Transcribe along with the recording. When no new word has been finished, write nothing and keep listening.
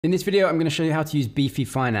In this video, I'm going to show you how to use Beefy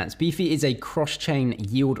Finance. Beefy is a cross-chain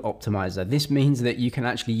yield optimizer. This means that you can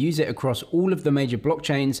actually use it across all of the major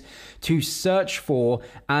blockchains to search for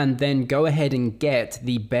and then go ahead and get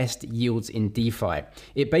the best yields in DeFi.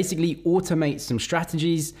 It basically automates some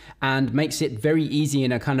strategies and makes it very easy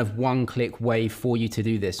in a kind of one-click way for you to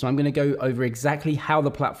do this. So I'm going to go over exactly how the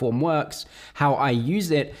platform works, how I use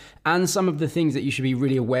it, and some of the things that you should be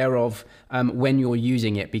really aware of when you're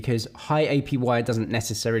using it, because high APY doesn't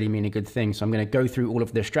necessarily mean a good thing. So I'm going to go through all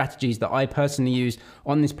of the strategies that I personally use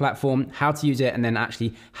on this platform, how to use it, and then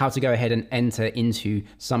actually how to go ahead and enter into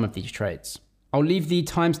some of these trades. I'll leave the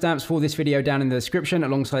timestamps for this video down in the description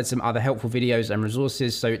alongside some other helpful videos and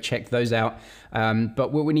resources, so check those out.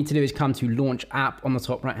 But what we need to do is come to launch app on the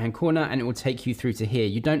top right hand corner and it will take you through to here.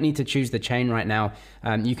 You don't need to choose the chain right now.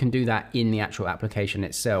 You can do that in the actual application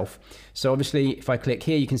itself. So obviously if I click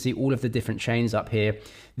here, you can see all of the different chains up here.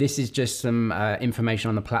 This is just some information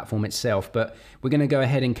on the platform itself, but we're going to go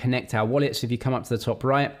ahead and connect our wallet. So if you come up to the top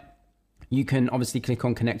right, you can obviously click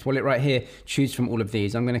on connect wallet right here, choose from all of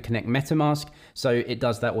these. I'm going to connect MetaMask, so it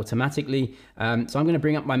does that automatically. So I'm going to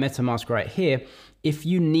bring up my MetaMask right here. If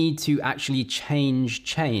you need to actually change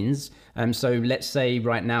chains, so let's say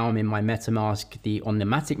right now I'm in my MetaMask on the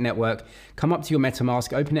Matic network, come up to your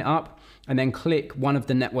MetaMask, open it up, and then click one of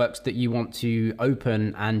the networks that you want to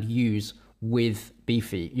open and use with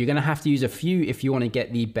Beefy. You're going to have to use a few if you want to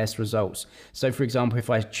get the best results. So for example, if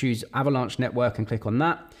I choose Avalanche network and click on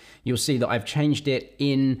that, you'll see that I've changed it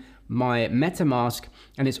in my MetaMask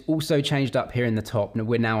and it's also changed up here in the top.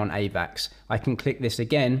 We're now on AVAX. I can click this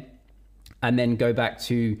again and then go back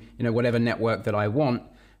to whatever network that I want.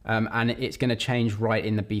 And it's going to change right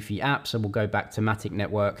in the Beefy app. So we'll go back to Matic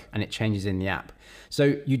network and it changes in the app.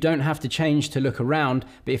 So you don't have to change to look around,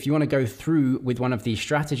 but if you want to go through with one of these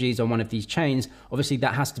strategies on one of these chains, obviously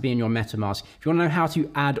that has to be in your MetaMask. If you want to know how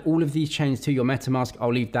to add all of these chains to your MetaMask,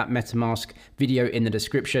 I'll leave that MetaMask video in the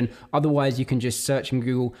description. Otherwise, you can just search in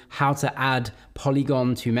Google how to add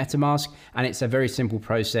Polygon to MetaMask, and it's a very simple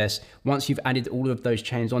process. Once you've added all of those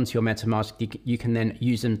chains onto your MetaMask, you can then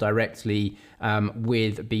use them directly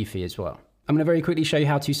with Beefy as well. I'm going to very quickly show you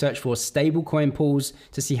how to search for stablecoin pools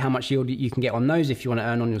to see how much yield you can get on those if you want to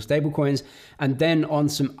earn on your stablecoins, and then on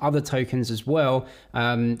some other tokens as well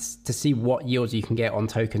to see what yields you can get on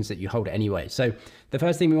tokens that you hold anyway. So the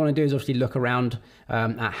first thing we want to do is obviously look around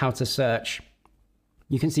at how to search.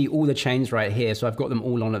 You can see all the chains right here. So I've got them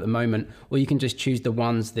all on at the moment, or you can just choose the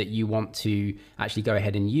ones that you want to actually go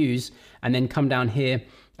ahead and use, and then come down here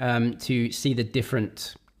to see the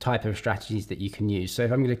different type of strategies that you can use. So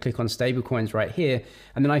if I'm going to click on stablecoins right here,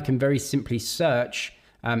 and then I can very simply search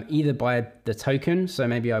either by the token. So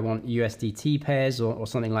maybe I want USDT pairs or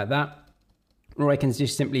something like that. Or I can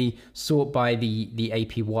just simply sort by the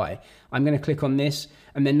APY. I'm going to click on this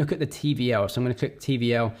and then look at the TVL. So I'm going to click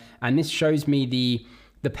TVL and this shows me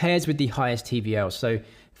the pairs with the highest TVL. So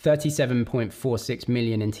 37.46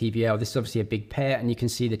 million in TVL. This is obviously a big pair, and you can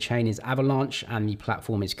see the chain is Avalanche and the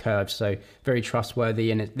platform is Curve, so very trustworthy,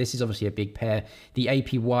 and this is obviously a big pair. The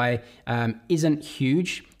APY isn't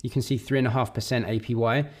huge. You can see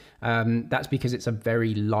 3.5% APY. That's because it's a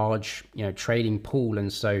very large trading pool,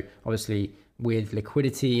 and so obviously with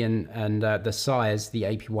liquidity and the size, the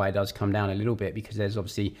APY does come down a little bit because there's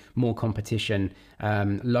obviously more competition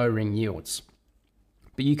lowering yields.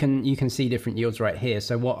 But you can see different yields right here.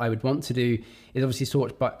 So what I would want to do is obviously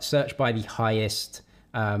search by the highest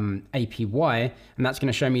APY, and that's going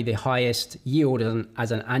to show me the highest yield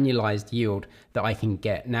as an annualized yield that I can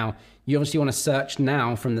get. Now, you obviously want to search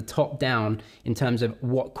now from the top down in terms of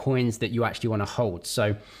what coins that you actually want to hold.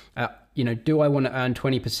 So, do I want to earn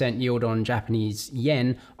 20% yield on Japanese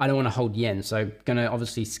yen? I don't want to hold yen. So I'm going to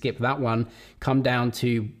obviously skip that one, come down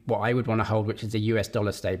to what I would want to hold, which is a US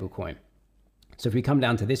dollar stablecoin. So if we come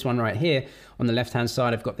down to this one right here, on the left-hand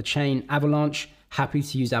side, I've got the chain Avalanche, happy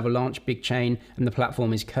to use Avalanche, big chain, and the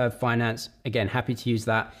platform is Curve Finance. Again, happy to use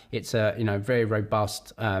that. It's a very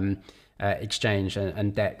robust exchange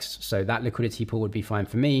and DEX. So that liquidity pool would be fine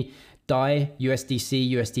for me. DAI,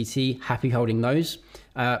 USDC, USDT, happy holding those.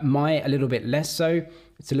 A little bit less so.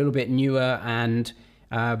 It's a little bit newer and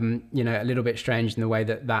a little bit strange in the way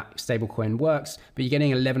that stablecoin works, but you're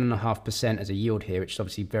getting 11.5% as a yield here, which is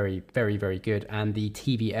obviously very, very, very good. And the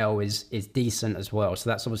TVL is decent as well. So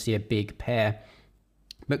that's obviously a big pair.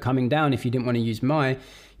 But coming down, if you didn't want to use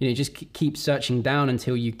just keep searching down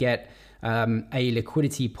until you get a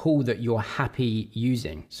liquidity pool that you're happy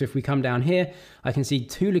using. So if we come down here, I can see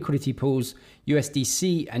two liquidity pools,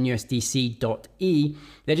 USDC and USDC.E.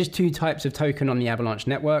 They're just two types of token on the Avalanche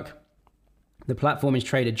network. The platform is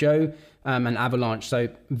Trader Joe and Avalanche, so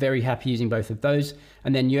very happy using both of those.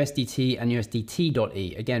 And then USDT and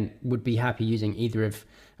USDT.E, again, would be happy using either of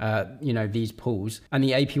these pools. And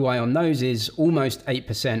the APY on those is almost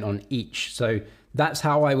 8% on each. So that's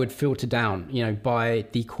how I would filter down, by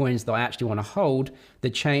the coins that I actually want to hold, the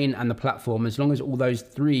chain and the platform. As long as all those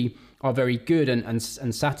three are very good and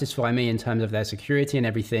satisfy me in terms of their security and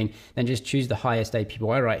everything, then just choose the highest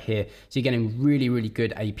APY right here. So you're getting really, really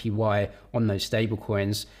good APY on those stable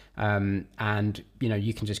coins. And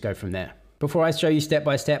you can just go from there. Before I show you step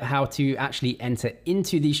by step how to actually enter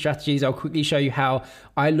into these strategies, I'll quickly show you how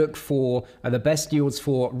I look for the best yields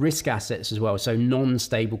for risk assets as well, so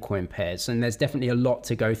non-stablecoin pairs. And there's definitely a lot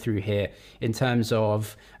to go through here in terms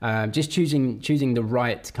of just choosing the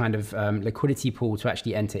right kind of liquidity pool to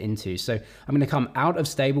actually enter into. So I'm going to come out of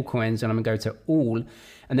stablecoins and I'm going to go to all,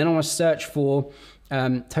 and then I want to search for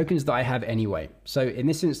tokens that I have anyway. So in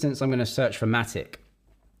this instance, I'm going to search for Matic.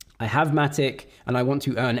 I have Matic and I want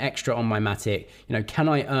to earn extra on my Matic. Can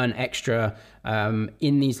I earn extra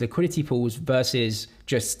in these liquidity pools versus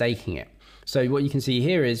just staking it? So what you can see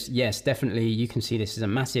here is, yes, definitely you can see this is a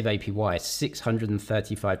massive APY,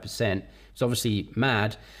 635%. It's obviously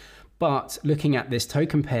mad, but looking at this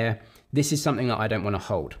token pair, this is something that I don't want to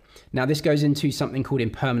hold. Now this goes into something called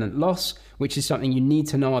impermanent loss, which is something you need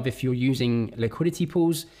to know of if you're using liquidity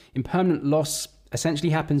pools. Impermanent loss essentially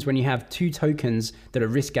happens when you have two tokens that are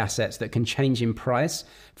risk assets that can change in price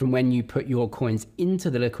from when you put your coins into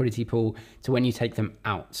the liquidity pool to when you take them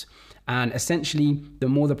out. And essentially, the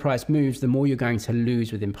more the price moves, the more you're going to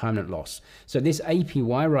lose with impermanent loss. So this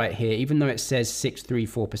APY right here, even though it says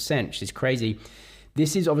 634%, which is crazy,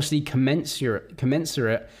 this is obviously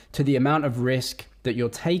commensurate to the amount of risk that you're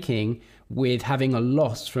taking with having a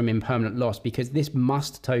loss from impermanent loss, because this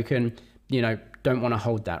must token, don't want to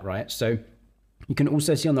hold that, right? So you can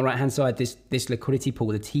also see on the right-hand side, this liquidity pool,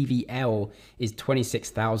 the TVL is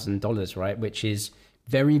 $26,000, right? Which is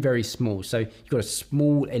very, very small. So you've got a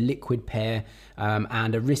small illiquid pair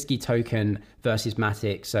and a risky token versus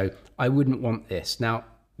Matic. So I wouldn't want this. Now,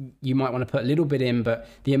 you might want to put a little bit in, but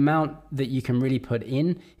the amount that you can really put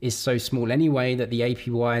in is so small anyway that the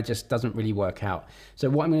APY just doesn't really work out. So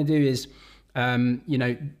what I'm going to do is,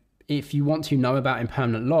 if you want to know about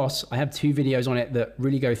impermanent loss, I have 2 videos on it that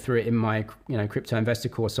really go through it in my crypto investor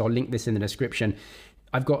course. So I'll link this in the description.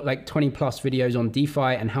 I've got like 20 plus videos on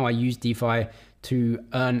DeFi and how I use DeFi to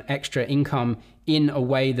earn extra income in a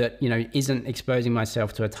way that isn't exposing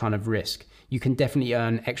myself to a ton of risk. You can definitely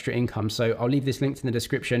earn extra income. So I'll leave this linked in the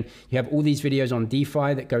description. You have all these videos on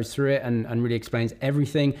DeFi that goes through it and really explains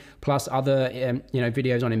everything, plus other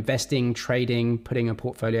videos on investing, trading, putting a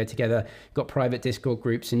portfolio together. Got private Discord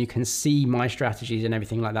groups, and you can see my strategies and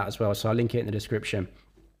everything like that as well. So I'll link it in the description.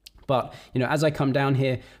 But as I come down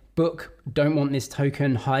here, book, don't want this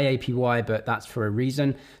token, high APY, but that's for a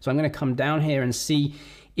reason. So I'm going to come down here and see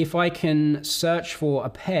if I can search for a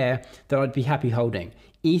pair that I'd be happy holding.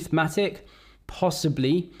 ETH Matic,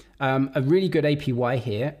 possibly a really good APY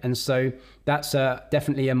here. And so that's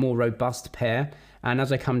definitely a more robust pair. And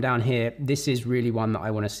as I come down here, this is really one that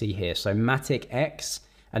I want to see here. So Matic X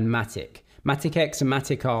and Matic. Matic X and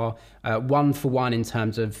Matic are 1-for-1 in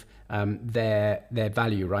terms of their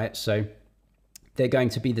value, right? So they're going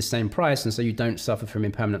to be the same price, and so you don't suffer from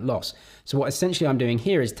impermanent loss. So what essentially I'm doing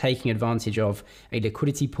here is taking advantage of a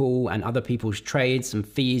liquidity pool and other people's trades and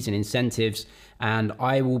fees and incentives, and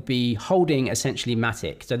I will be holding essentially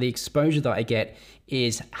Matic. So the exposure that I get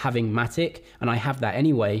is having Matic, and I have that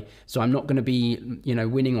anyway, so I'm not going to be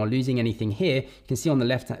winning or losing anything here. You can see on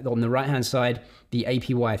the right hand side the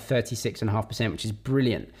APY 36.5%, which is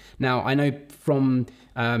brilliant. Now I know from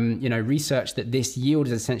research that this yield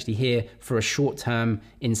is essentially here for a short-term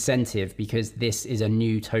incentive, because this is a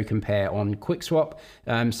new token pair on QuickSwap.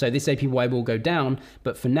 So this APY will go down,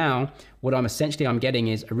 but for now, what I'm getting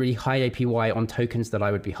is a really high APY on tokens that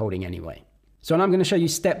I would be holding anyway. So now I'm going to show you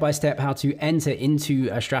step by step how to enter into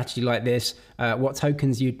a strategy like this, what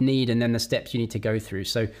tokens you'd need, and then the steps you need to go through.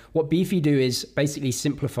 So what Beefy do is basically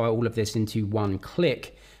simplify all of this into one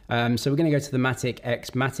click. So we're going to go to the Matic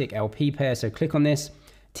X Matic LP pair. So click on this.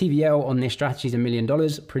 TVL on this strategy is $1 million,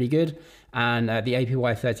 pretty good. And the APY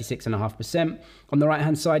 36.5%. On the right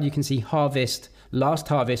hand side, you can see harvest, last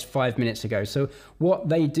harvest 5 minutes ago. So what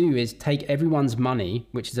they do is take everyone's money,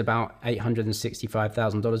 which is about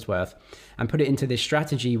 $865,000 worth, and put it into this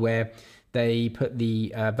strategy where they put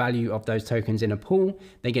the value of those tokens in a pool.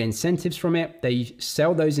 They get incentives from it. They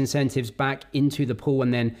sell those incentives back into the pool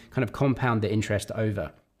and then kind of compound the interest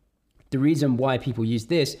over. The reason why people use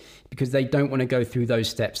this is because they don't want to go through those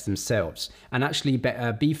steps themselves. And actually,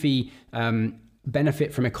 Beefy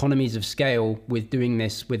benefit from economies of scale with doing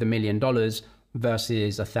this with $1 million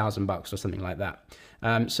versus $1,000 or something like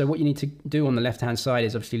that. So what you need to do on the left-hand side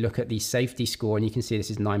is obviously look at the safety score, and you can see this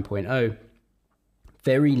is 9.0.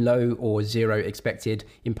 Very low or zero expected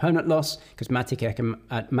impermanent loss, because Matic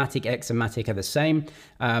X and Matic are the same.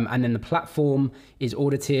 And then the platform is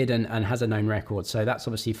audited and has a known record. So that's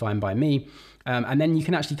obviously fine by me. And then you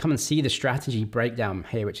can actually come and see the strategy breakdown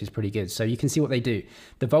here, which is pretty good. So you can see what they do.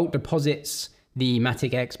 The Vault deposits the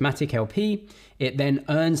Matic X, Matic LP. It then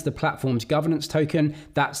earns the platform's governance token.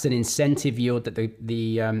 That's an incentive yield that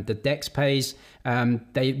the DEX pays.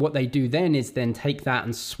 What they do then is then take that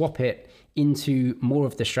and swap it into more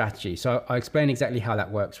of the strategy. So I'll explain exactly how that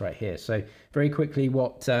works right here. So very quickly,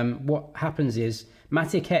 what happens is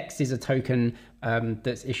Matic X is a token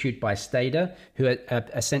that's issued by Stader, who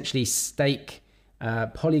essentially stake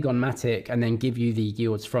Polygon Matic and then give you the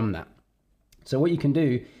yields from that. So what you can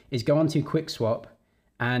do is go onto QuickSwap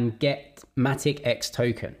and get Matic X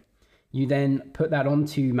token. You then put that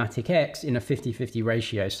onto Matic X in a 50-50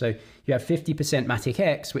 ratio. So you have 50% Matic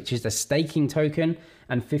X, which is the staking token,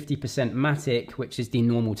 and 50% Matic, which is the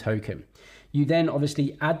normal token. You then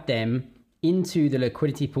obviously add them into the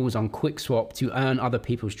liquidity pools on QuickSwap to earn other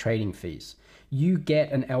people's trading fees. You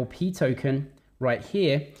get an LP token right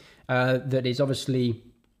here that is obviously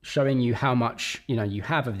showing you how much you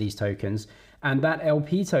have of these tokens. And that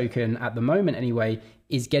LP token at the moment anyway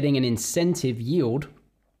is getting an incentive yield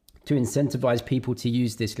to incentivize people to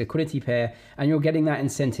use this liquidity pair, and you're getting that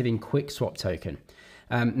incentive in QuickSwap token.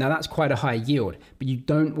 Now that's quite a high yield, but you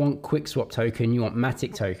don't want QuickSwap token, you want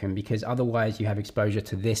Matic token, because otherwise you have exposure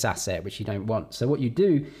to this asset, which you don't want. So what you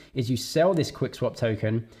do is you sell this QuickSwap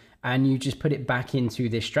token and you just put it back into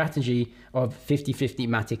this strategy of 50-50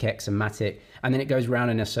 Matic X and Matic, and then it goes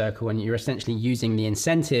round in a circle, and you're essentially using the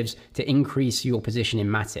incentives to increase your position in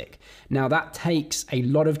Matic. Now that takes a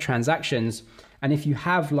lot of transactions, and if you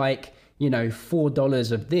have like,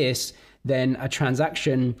 $4 of this, then a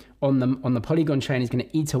transaction on the Polygon chain is going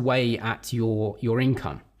to eat away at your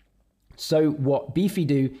income. So what Beefy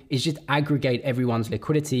do is just aggregate everyone's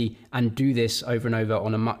liquidity and do this over and over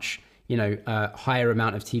on a much higher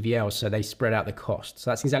amount of TVL, so they spread out the cost. So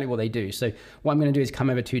that's exactly what they do. So what I'm going to do is come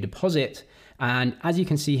over to deposit, and as you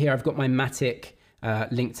can see here, I've got my Matic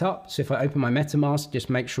linked up. So if I open my MetaMask, just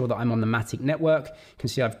make sure that I'm on the Matic network. You can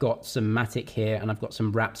see I've got some Matic here, and I've got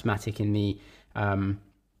some wrapped Matic in the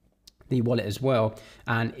wallet as well,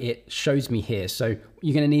 and it shows me here. So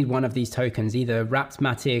you're going to need one of these tokens, either wrapped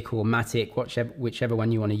Matic or Matic, whichever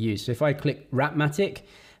one you want to use. So if I click wrap Matic,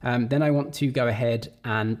 then I want to go ahead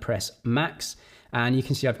and press max, and you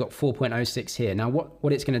can see I've got 4.06 here. Now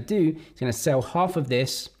what it's going to do, it's going to sell half of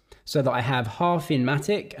this so that I have half in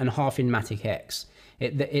Matic and half in Matic X.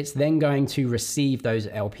 It's then going to receive those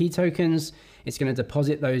LP tokens. It's going to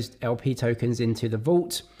deposit those LP tokens into the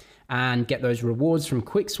vault and get those rewards from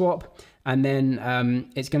QuickSwap. And then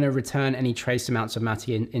it's going to return any trace amounts of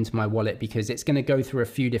Matic into my wallet, because it's going to go through a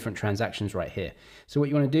few different transactions right here. So what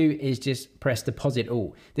you want to do is just press deposit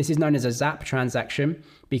all. This is known as a zap transaction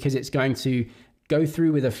because it's going to go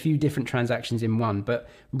through with a few different transactions in one. But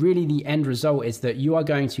really the end result is that you are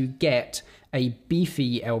going to get a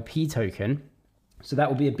Beefy LP token. So that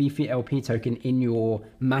will be a Beefy LP token in your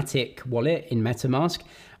Matic wallet in MetaMask.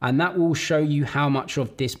 And that will show you how much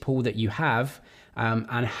of this pool that you have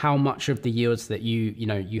and how much of the yields that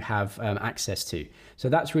you have access to. So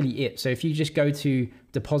that's really it. So if you just go to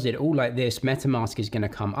deposit all like this, MetaMask is going to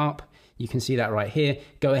come up. You can see that right here.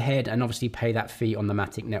 Go ahead and obviously pay that fee on the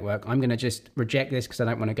Matic network. I'm going to just reject this because I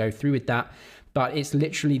don't want to go through with that. But it's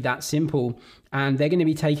literally that simple. And they're going to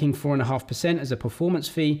be taking 4.5% as a performance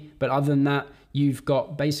fee. But other than that, you've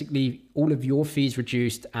got basically all of your fees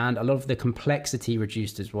reduced and a lot of the complexity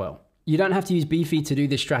reduced as well. You don't have to use Beefy to do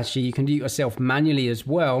this strategy. You can do it yourself manually as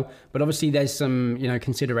well, but obviously there's some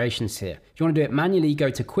considerations here. If you want to do it manually, go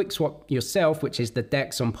to QuickSwap yourself, which is the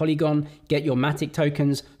DEX on Polygon, get your Matic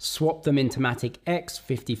tokens, swap them into Matic X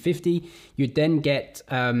 50-50. You'd then get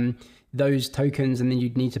those tokens, and then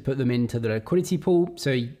you'd need to put them into the liquidity pool.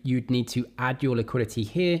 So you'd need to add your liquidity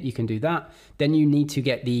here. You can do that. Then you need to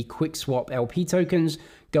get the QuickSwap LP tokens,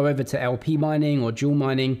 go over to LP mining or dual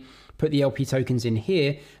mining, put the LP tokens in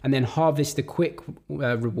here, and then harvest the quick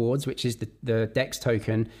rewards, which is the DEX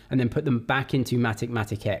token, and then put them back into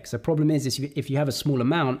Matic X. The problem is if you have a small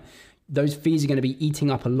amount, those fees are going to be eating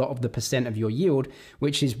up a lot of the percent of your yield,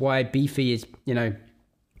 which is why Beefy is,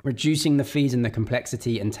 reducing the fees and the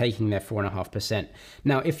complexity and taking their 4.5%.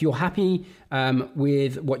 Now, if you're happy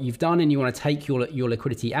with what you've done and you want to take your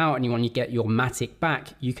liquidity out and you want to get your Matic back,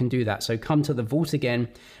 you can do that. So come to the vault again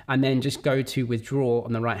and then just go to withdraw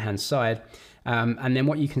on the right-hand side. And then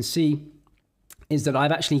what you can see is that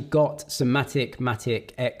I've actually got some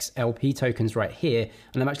Matic X LP tokens right here,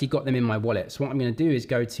 and I've actually got them in my wallet. So what I'm going to do is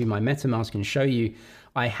go to my MetaMask and show you.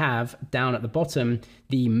 I have down at the bottom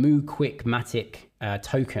the mooQuick Matic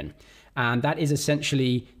token. And that is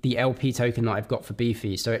essentially the LP token that I've got for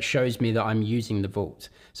Beefy. So it shows me that I'm using the vault.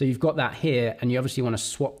 So you've got that here, and you obviously want to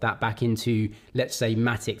swap that back into, let's say,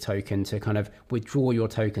 Matic token to kind of withdraw your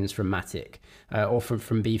tokens from Matic or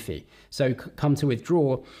from Beefy. So come to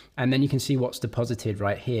withdraw, and then you can see what's deposited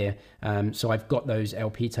right here. So I've got those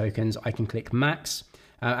LP tokens. I can click max.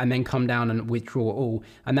 And then come down and withdraw all.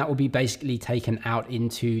 And that will be basically taken out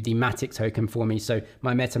into the Matic token for me. So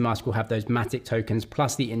my MetaMask will have those Matic tokens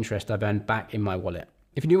plus the interest I've earned back in my wallet.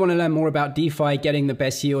 If you do want to learn more about DeFi, getting the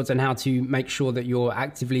best yields and how to make sure that you're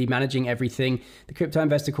actively managing everything, the Crypto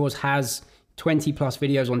Investor course has 20 plus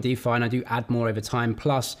videos on DeFi, and I do add more over time,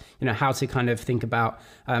 plus how to kind of think about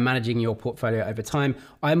managing your portfolio over time.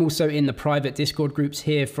 I'm also in the private Discord groups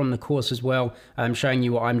here from the course as well, showing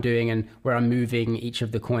you what I'm doing and where I'm moving each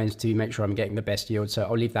of the coins to make sure I'm getting the best yield. So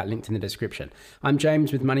I'll leave that linked in the description. I'm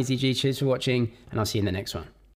James with MoneyZG. Cheers for watching, and I'll see you in the next one.